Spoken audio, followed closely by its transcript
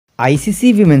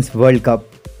ICC Women's World Cup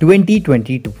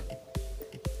 2022.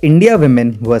 India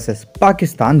Women vs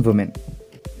Pakistan Women.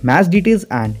 Match details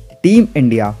and Team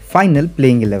India final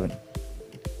playing 11.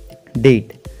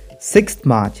 Date 6th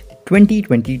March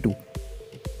 2022.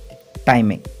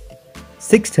 Timing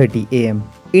 6:30 am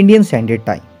Indian Standard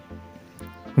Time.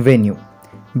 Venue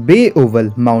Bay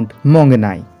Oval, Mount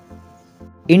Maunganui.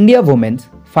 India Women's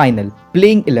final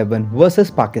playing 11 vs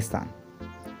Pakistan.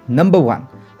 Number 1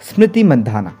 Smriti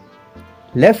Mandhana,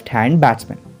 left hand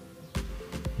batsman.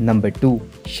 Number 2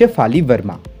 Shafali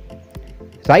Verma,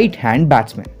 right hand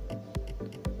batsman.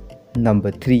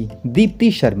 Number 3 Deepti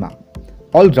Sharma,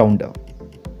 all-rounder.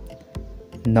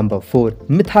 Number 4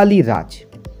 Mithali Raj,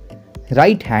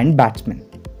 right hand batsman.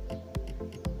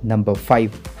 Number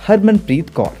 5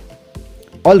 Harmanpreet Kaur,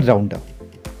 all-rounder.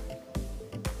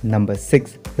 Number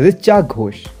 6 Richa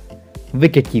Ghosh,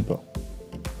 wicketkeeper.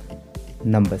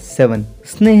 Number 7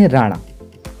 Sneh Rana,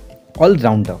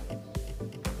 all-rounder.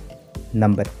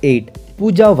 Number 8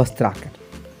 Pooja Vastrakar,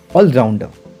 all-rounder.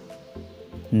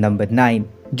 Number 9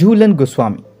 Jhulan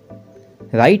Goswami,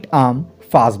 right arm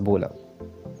fast bowler.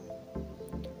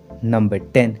 Number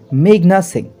 10 Meghna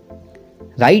Singh,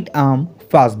 right arm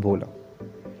fast bowler.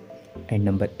 And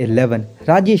number 11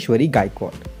 Rajeshwari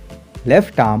Gaikwad,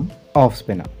 left arm off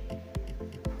spinner.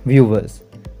 Viewers,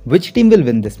 which team will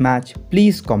win this match?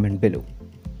 Please comment below.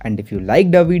 And if you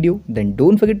liked our video, then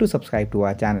don't forget to subscribe to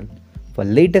our channel for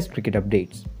latest cricket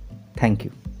updates. Thank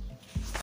you.